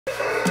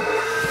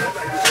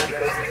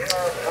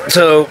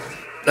So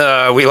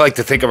we like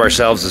to think of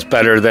ourselves as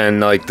better than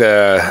like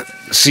the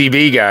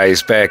CB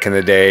guys back in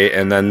the day,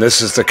 and then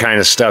this is the kind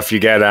of stuff you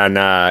get on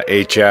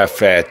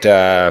HF at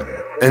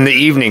in the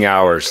evening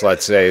hours.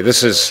 Let's say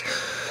this is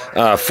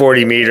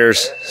 40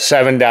 meters,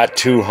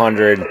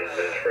 7.200.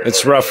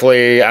 It's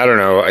roughly, I don't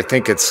know, I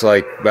think it's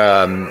like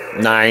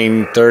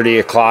 9:30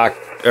 o'clock,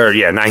 or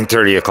yeah,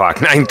 9:30 o'clock,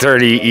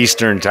 9:30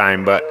 Eastern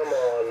time, but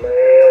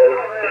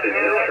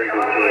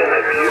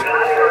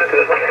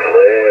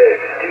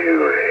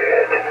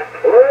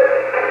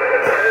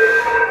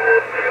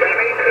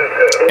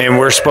and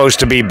we're supposed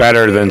to be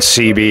better than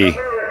CB.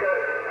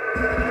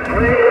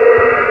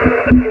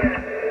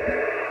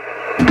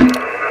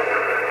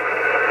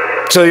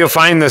 So you'll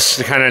find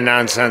this kind of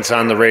nonsense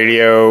on the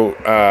radio,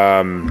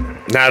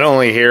 not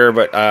only here,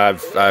 but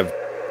I've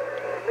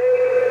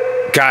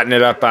gotten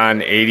it up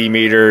on 80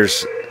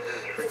 meters.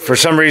 For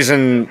some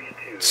reason,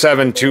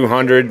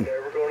 7.200,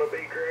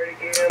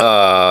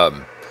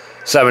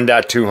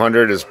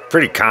 7.200 is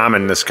pretty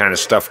common. This kind of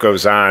stuff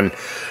goes on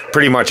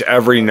pretty much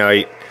every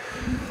night.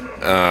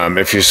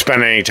 If you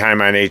spend any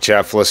time on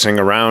HF listening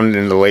around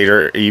in the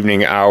later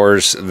evening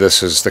hours,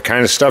 this is the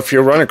kind of stuff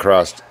you'll run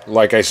across.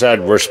 Like I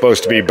said, we're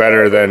supposed to be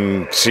better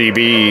than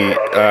CB.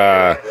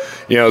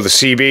 You know, the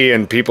CB,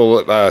 and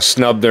people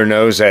snub their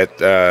nose at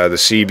the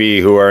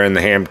CB who are in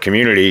the ham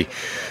community.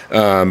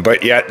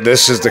 But yet,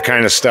 this is the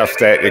kind of stuff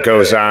that it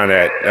goes on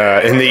at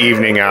in the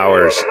evening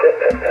hours.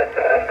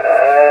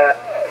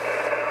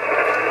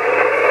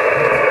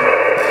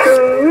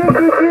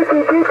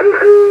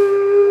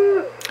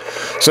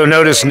 So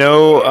notice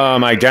no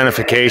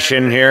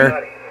identification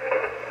here,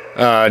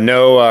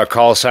 no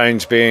call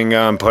signs being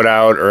put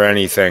out or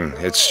anything.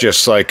 It's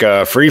just like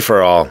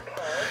free-for-all.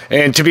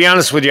 And to be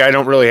honest with you, I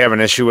don't really have an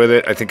issue with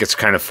it. I think it's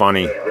kind of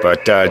funny,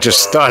 but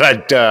just thought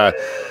I'd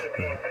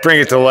bring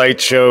it to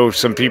light, show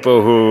some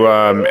people who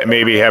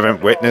maybe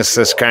haven't witnessed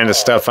this kind of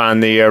stuff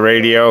on the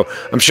radio.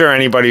 I'm sure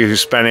anybody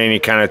who's spent any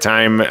kind of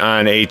time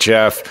on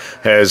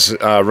HF has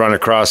run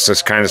across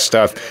this kind of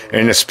stuff,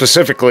 and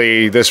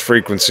specifically this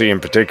frequency in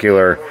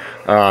particular,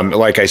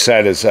 like I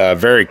said, is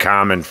very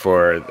common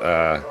for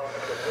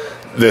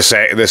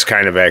this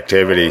kind of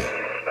activity.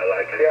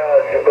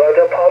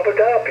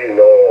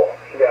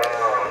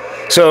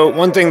 So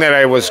one thing that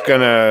I was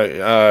going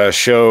to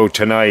show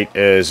tonight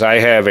is I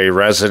have a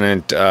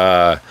resonant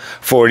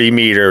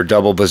 40-meter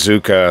double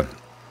bazooka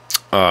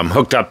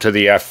hooked up to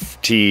the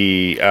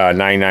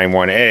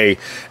FT991A,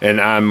 and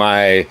on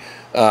my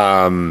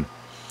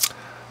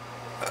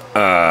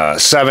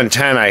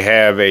 710 I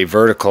have a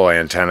vertical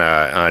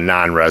antenna,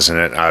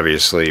 non-resonant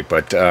obviously,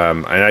 but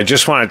and I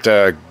just wanted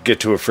to get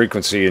to a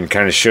frequency and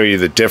kind of show you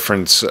the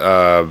difference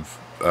of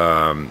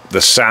the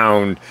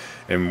sound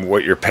and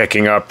what you're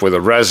picking up with a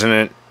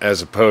resonant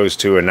as opposed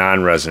to a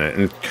non-resonant.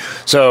 And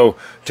so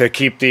to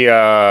keep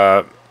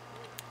the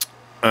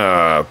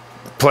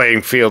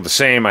playing field the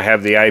same, I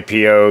have the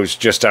IPOs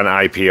just on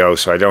IPO,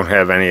 so I don't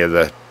have any of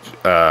the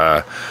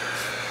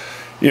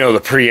you know, the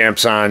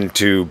preamps on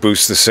to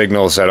boost the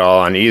signals at all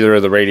on either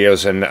of the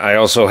radios. And I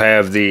also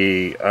have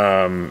the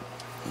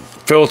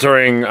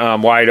filtering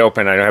wide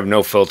open. I have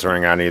no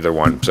filtering on either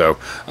one, so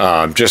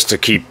just to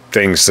keep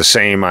things the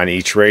same on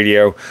each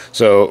radio.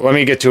 So let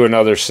me get to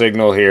another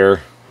signal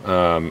here.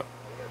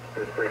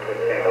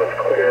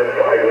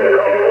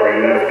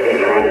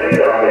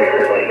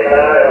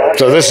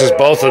 So this is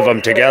both of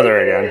them together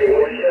again.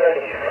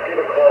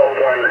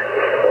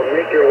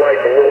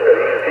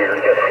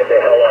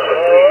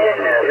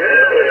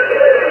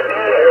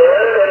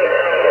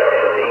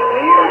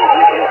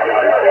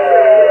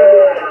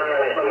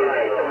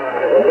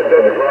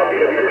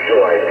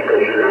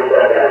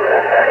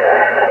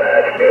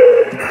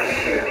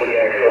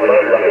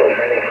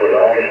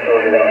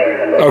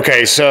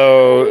 Okay,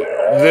 so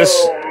this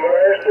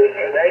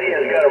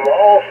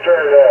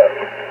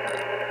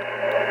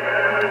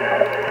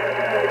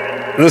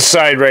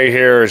side right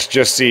here is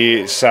just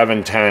the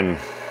 710.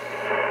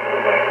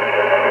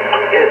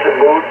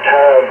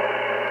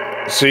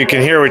 So you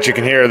can hear what you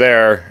can hear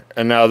there,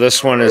 and now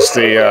this one is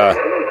the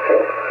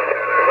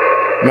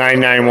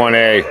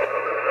 991A.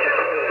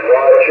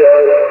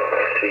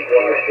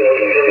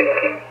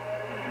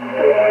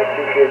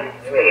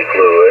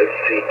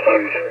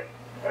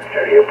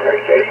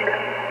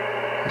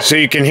 So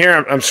you can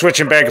hear, I'm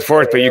switching back and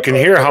forth, but you can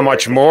hear how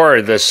much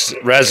more this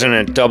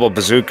resonant double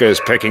bazooka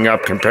is picking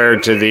up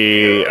compared to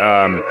the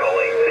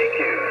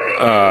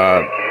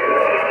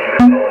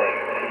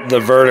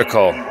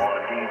vertical.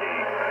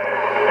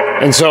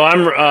 And so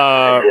I'm,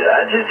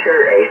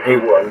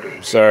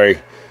 sorry.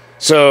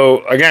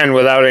 So again,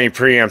 without any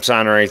preamps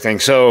on or anything.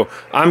 So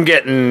I'm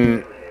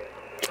getting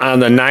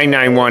on the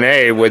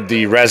 991A with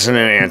the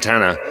resonant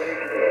antenna.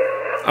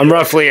 I'm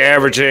roughly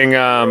averaging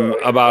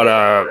about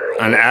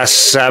an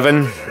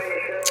S7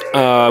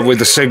 with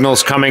the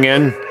signals coming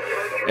in.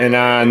 And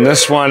on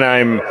this one,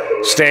 I'm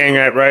staying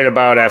at right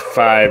about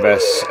F5,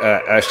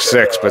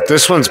 S6. But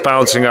this one's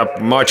bouncing up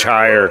much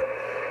higher.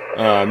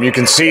 You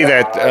can see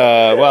that,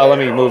 well, let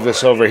me move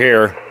this over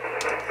here.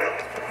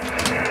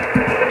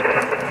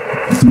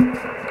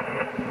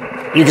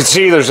 You can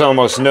see there's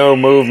almost no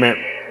movement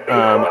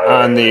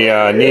on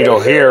the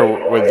needle here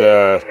with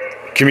the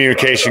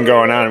communication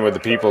going on with the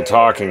people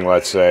talking,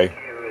 let's say.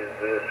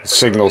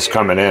 Signals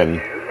coming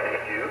in.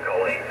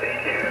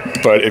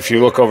 But if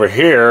you look over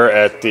here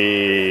at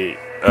the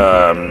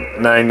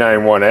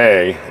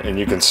 991A, and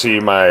you can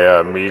see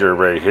my meter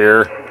right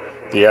here,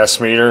 the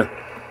S meter.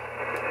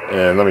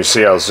 And let me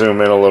see, I'll zoom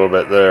in a little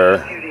bit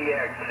there.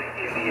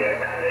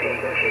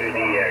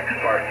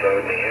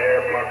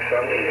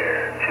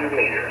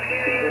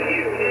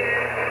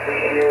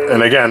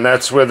 And again,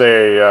 that's with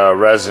a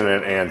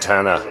resonant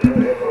antenna.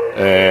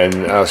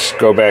 And I'll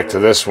go back to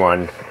this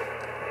one.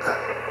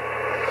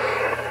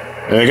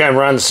 And again,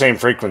 we're on the same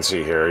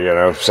frequency here, you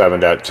know,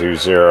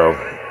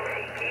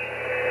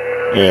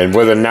 7.20. And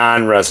with a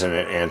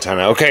non-resonant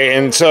antenna. Okay,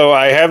 and so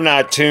I have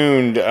not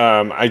tuned,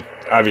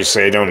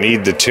 obviously I don't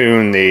need to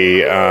tune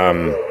the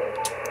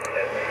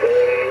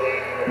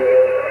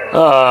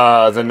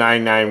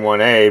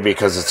 991A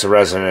because it's a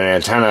resonant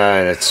antenna,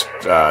 and it's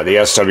the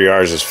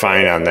SWRs is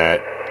fine on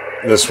that.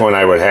 This one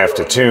I would have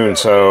to tune,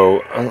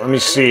 so let me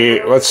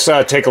see. Let's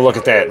take a look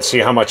at that and see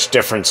how much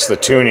difference the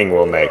tuning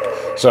will make.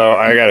 So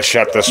I got to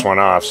shut this one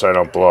off so I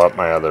don't blow up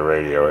my other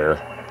radio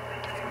here.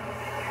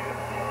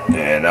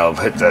 And I'll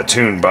hit the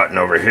tune button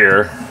over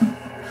here.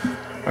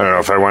 I don't know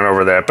if I went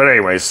over that, but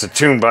anyways, the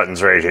tune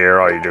button's right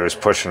here. All you do is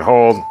push and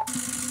hold,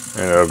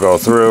 and it'll go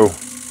through.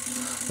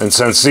 And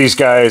since these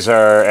guys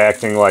are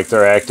acting like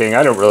they're acting,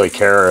 I don't really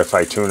care if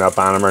I tune up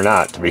on them or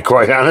not, to be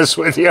quite honest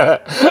with you.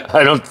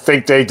 I don't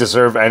think they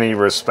deserve any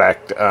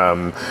respect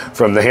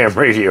from the ham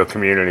radio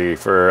community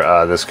for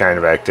this kind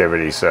of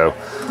activity. So,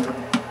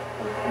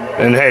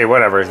 and hey,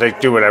 whatever. They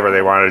do whatever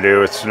they want to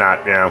do. It's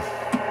not, you know.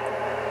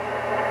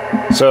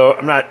 So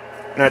I'm not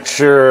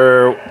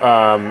sure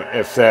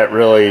if that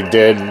really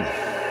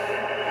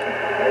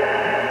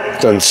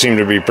doesn't seem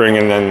to be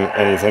bringing in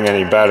anything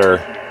any better.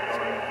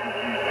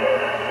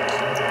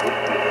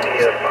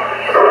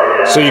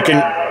 So you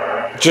can,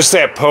 just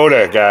that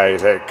POTA guy,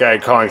 that guy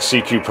calling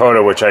CQ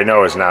POTA, which I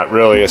know is not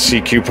really a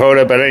CQ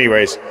POTA, but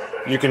anyways,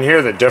 you can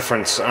hear the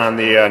difference on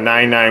the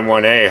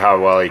 991A, how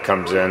well he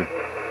comes in.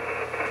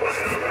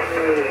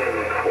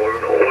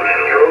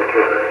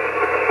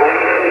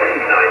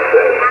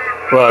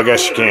 Well, I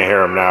guess you can't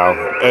hear him now,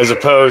 as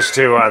opposed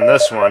to on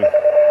this one.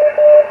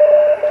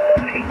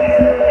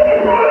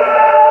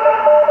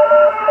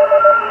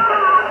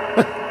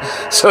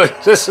 So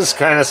this is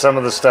kind of some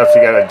of the stuff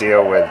you got to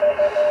deal with.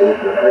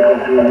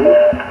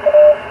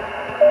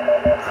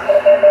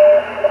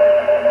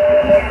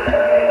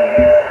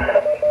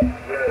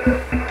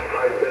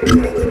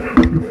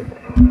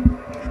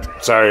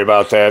 Sorry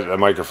about that, the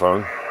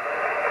microphone.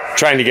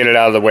 Trying to get it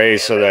out of the way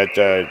so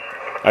that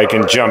I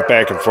can jump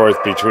back and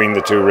forth between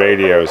the two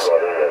radios.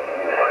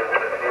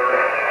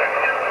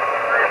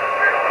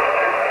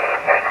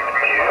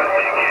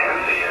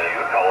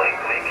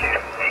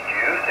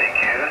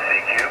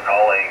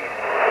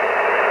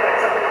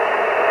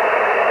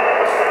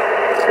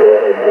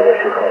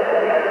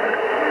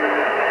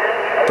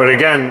 But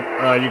again,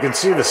 you can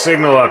see the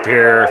signal up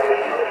here.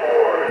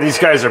 These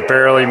guys are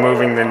barely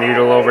moving the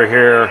needle over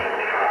here.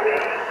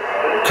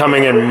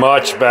 Coming in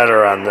much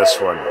better on this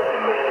one.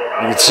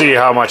 You can see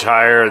how much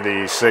higher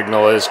the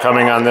signal is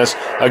coming on this.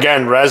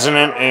 Again,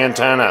 resonant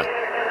antenna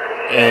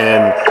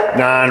and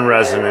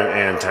non-resonant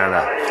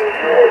antenna.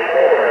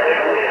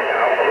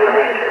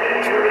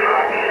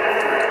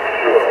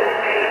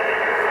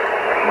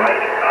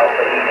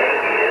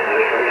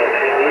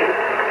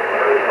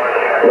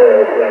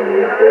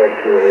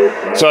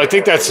 So I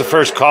think that's the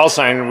first call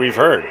sign we've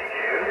heard.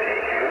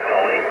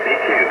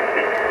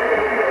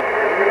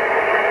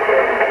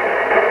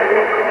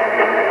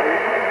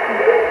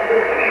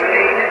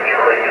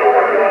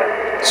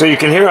 So you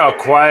can hear how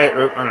quiet,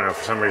 I don't know,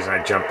 for some reason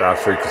I jumped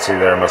off frequency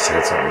there. I must have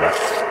hit something back.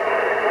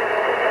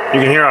 You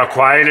can hear how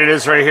quiet it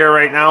is right here,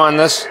 right now on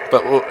this.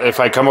 But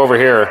if I come over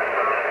here.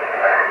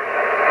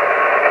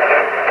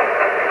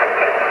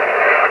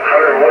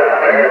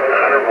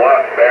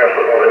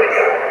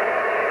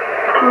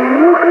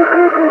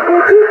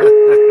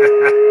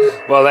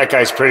 Well, that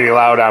guy's pretty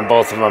loud on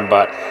both of them,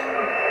 but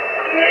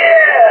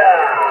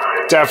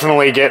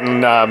definitely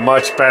getting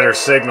much better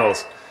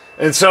signals.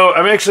 And so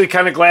I'm actually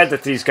kind of glad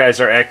that these guys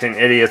are acting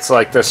idiots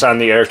like this on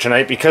the air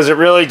tonight, because it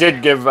really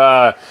did give,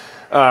 there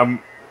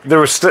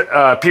was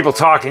people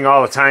talking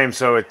all the time,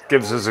 so it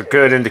gives us a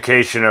good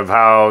indication of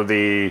how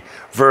the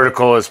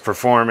vertical is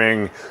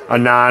performing, a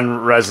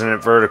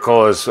non-resonant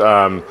vertical is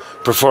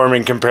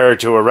performing compared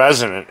to a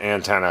resonant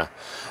antenna.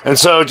 And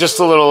so just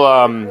a little,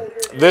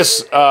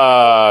 this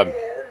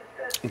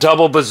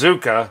double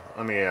bazooka,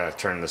 let me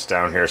turn this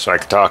down here so I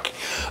can talk.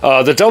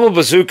 The double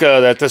bazooka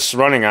that this is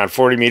running on,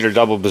 40-meter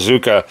double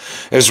bazooka,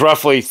 is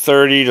roughly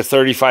 30 to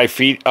 35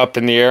 feet up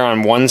in the air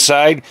on one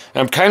side.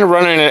 I'm kind of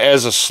running it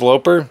as a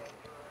sloper,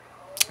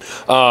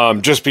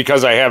 just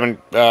because I haven't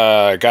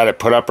got it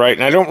put up right,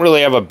 and I don't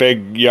really have a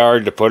big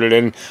yard to put it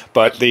in.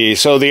 But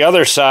so the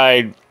other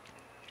side,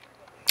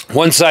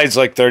 one side's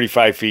like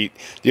 35 feet,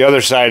 the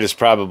other side is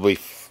probably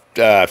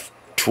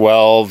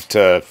 12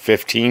 to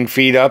 15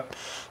 feet up.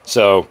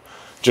 So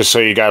just so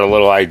you got a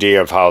little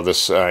idea of how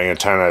this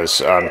antenna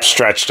is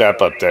stretched up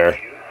there.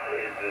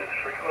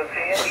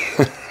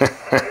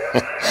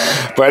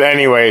 But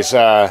anyways,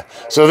 so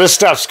this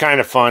stuff's kind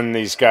of fun,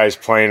 these guys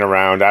playing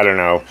around. I don't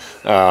know.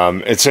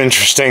 It's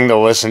interesting to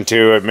listen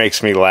to. It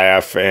makes me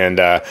laugh. And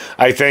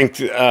I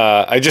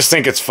just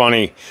think it's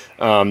funny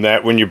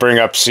that when you bring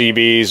up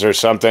CBs or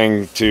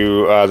something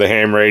to the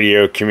ham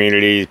radio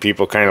community,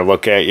 people kind of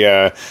look at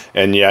you.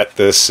 And yet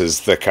this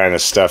is the kind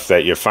of stuff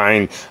that you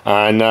find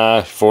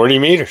on 40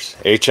 meters,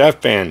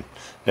 HF band.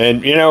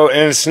 And, you know,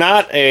 and it's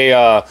not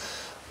a...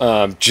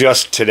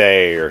 just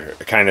today or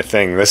kind of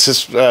thing.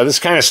 This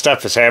kind of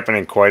stuff is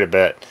happening quite a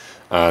bit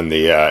on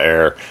the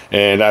air,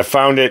 and I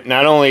found it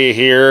not only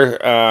here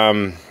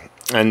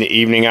in the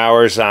evening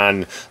hours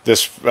on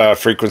this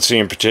frequency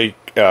in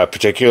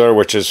particular,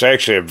 which is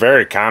actually a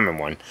very common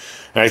one,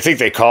 and I think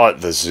they call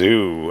it the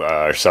zoo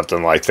or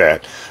something like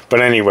that. But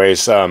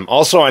anyways,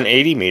 also on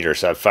 80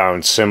 meters, I've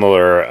found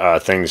similar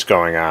things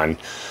going on.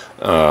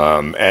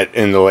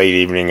 In the late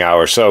evening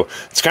hours, so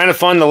it's kind of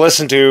fun to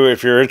listen to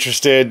if you're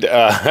interested.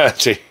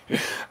 It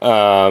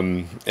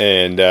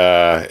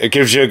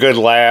gives you a good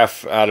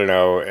laugh. I don't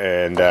know,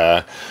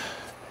 and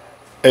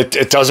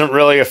it doesn't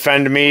really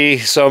offend me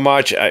so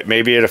much.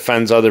 Maybe it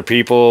offends other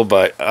people,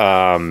 but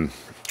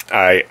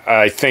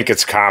I think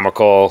it's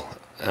comical.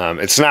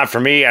 It's not for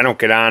me. I don't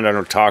get on. I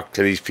don't talk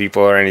to these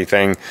people or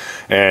anything,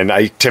 and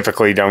I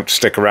typically don't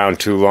stick around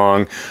too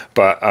long.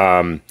 But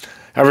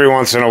every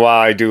once in a while,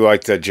 I do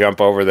like to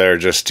jump over there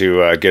just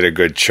to get a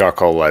good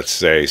chuckle, let's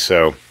say.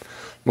 So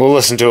we'll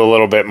listen to a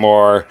little bit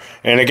more.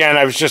 And again,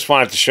 I just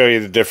wanted to show you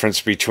the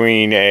difference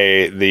between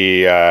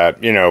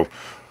the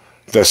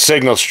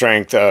signal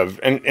strength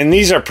of, and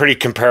these are pretty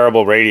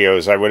comparable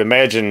radios, I would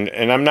imagine.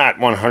 And I'm not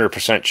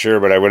 100% sure,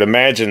 but I would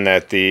imagine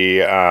that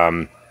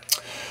the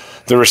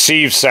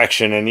receive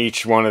section in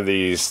each one of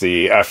these,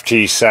 the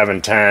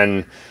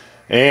FT710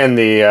 and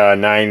the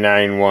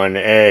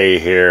 991A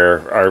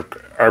here,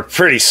 are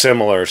pretty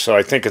similar, so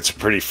I think it's a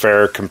pretty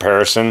fair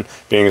comparison,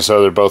 being as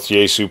though they're both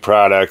Yaesu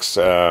products.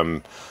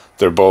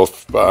 They're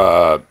both,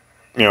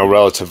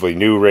 relatively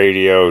new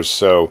radios.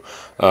 So,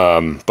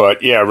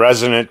 but yeah,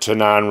 resonant to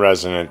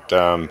non-resonant,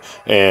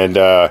 and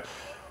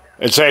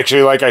it's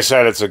actually, like I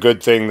said, it's a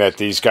good thing that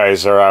these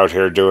guys are out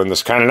here doing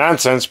this kind of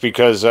nonsense,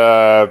 because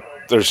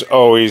there's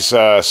always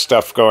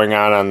stuff going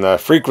on the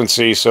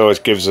frequency, so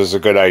it gives us a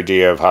good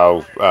idea of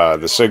how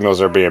the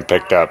signals are being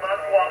picked up.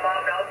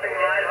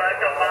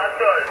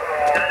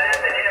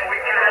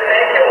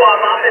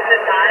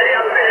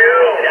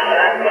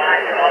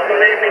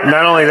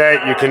 Not only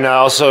that, you can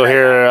also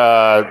hear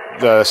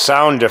the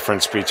sound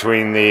difference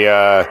between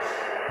the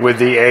with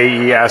the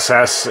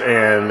AESS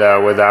and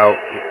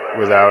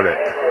without it.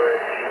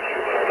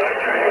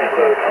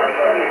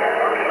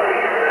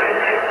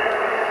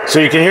 So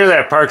you can hear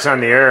that Parks on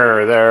the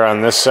Air there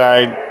on this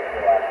side,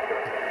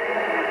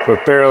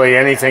 but barely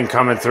anything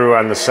coming through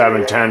on the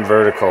 710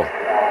 vertical.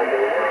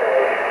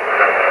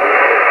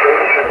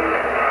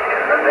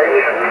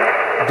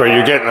 But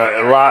you're getting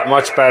a lot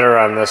much better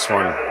on this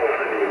one.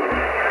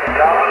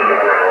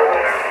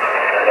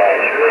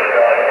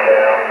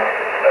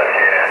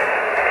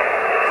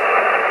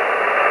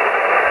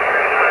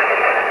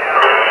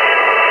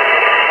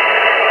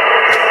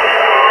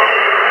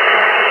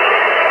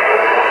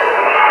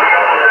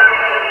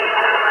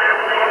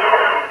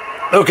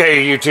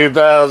 Okay, YouTube,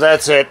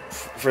 that's it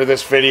for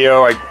this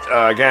video.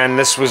 Again,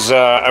 this was,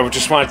 I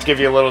just wanted to give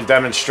you a little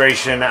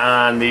demonstration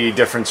on the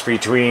difference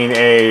between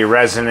a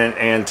resonant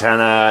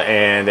antenna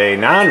and a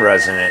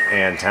non-resonant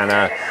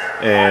antenna,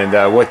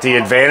 and what the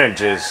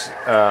advantage is.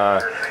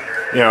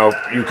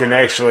 You can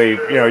actually,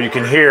 you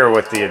can hear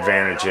what the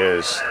advantage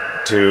is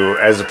to,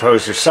 as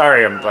opposed to,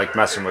 sorry, I'm like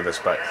messing with this,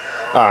 but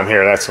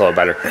here, that's a little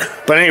better.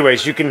 But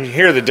anyways, you can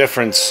hear the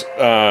difference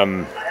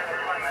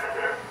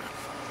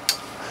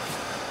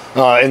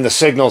in the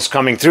signals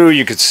coming through.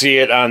 You could see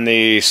it on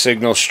the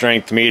signal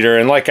strength meter,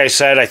 and like I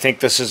said, I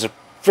think this is a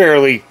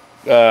fairly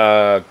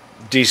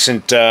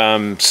decent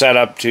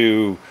setup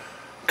to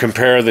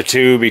compare the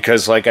two,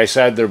 because like I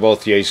said, they're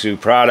both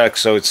Yaesu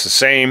products, so it's the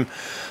same,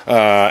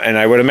 and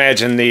I would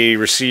imagine the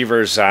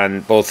receivers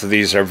on both of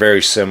these are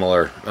very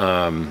similar.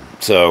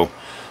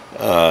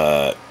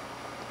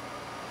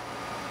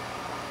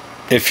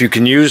 If you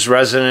can use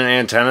resonant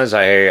antennas,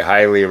 I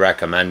highly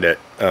recommend it.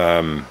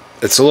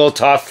 It's a little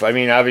tough. I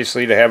mean,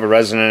 obviously, to have a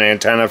resonant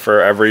antenna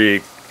for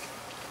every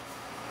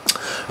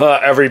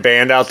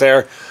band out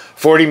there.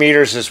 40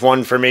 meters is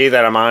one for me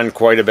that I'm on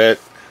quite a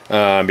bit,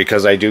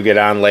 because I do get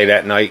on late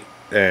at night,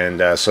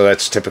 and so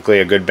that's typically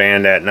a good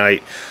band at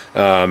night.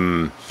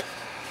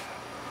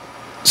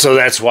 So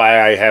that's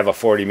why I have a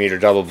 40 meter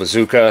double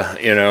bazooka.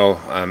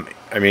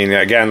 I mean,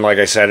 again, like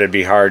I said, it'd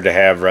be hard to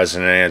have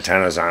resonant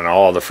antennas on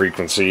all the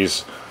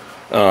frequencies,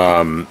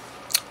 but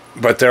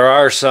there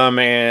are some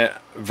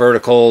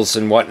verticals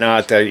and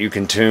whatnot that you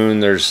can tune.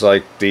 There's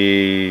like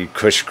the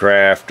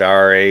Cushcraft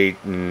R8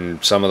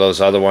 and some of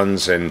those other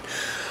ones, and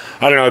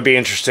I don't know, it'd be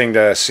interesting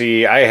to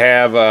see. I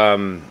have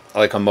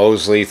like a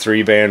Mosley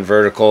 3-band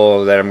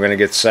vertical that I'm going to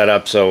get set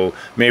up, so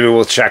maybe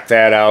we'll check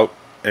that out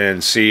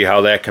and see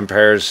how that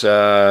compares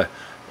as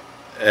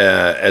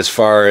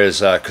far as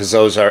because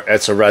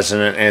it's a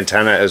resonant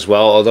antenna as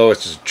well, although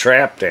it's a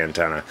trapped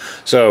antenna.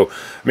 So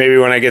maybe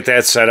when I get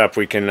that set up,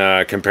 we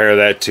can compare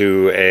that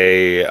to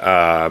a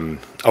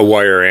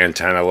wire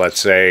antenna,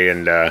 let's say,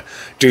 and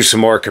do some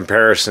more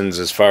comparisons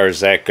as far as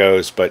that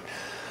goes. But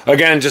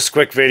again, just a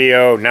quick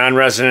video.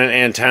 Non-resonant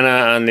antenna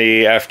on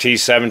the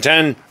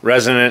FT710,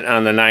 resonant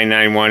on the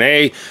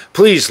 991A.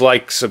 Please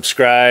like,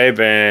 subscribe,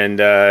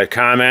 and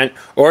comment,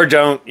 or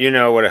don't. You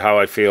know how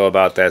I feel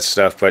about that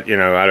stuff, but I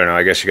don't know.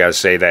 I guess you got to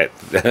say that.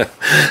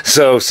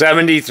 So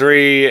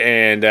 73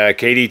 and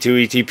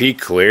KD2 ETP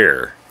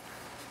clear.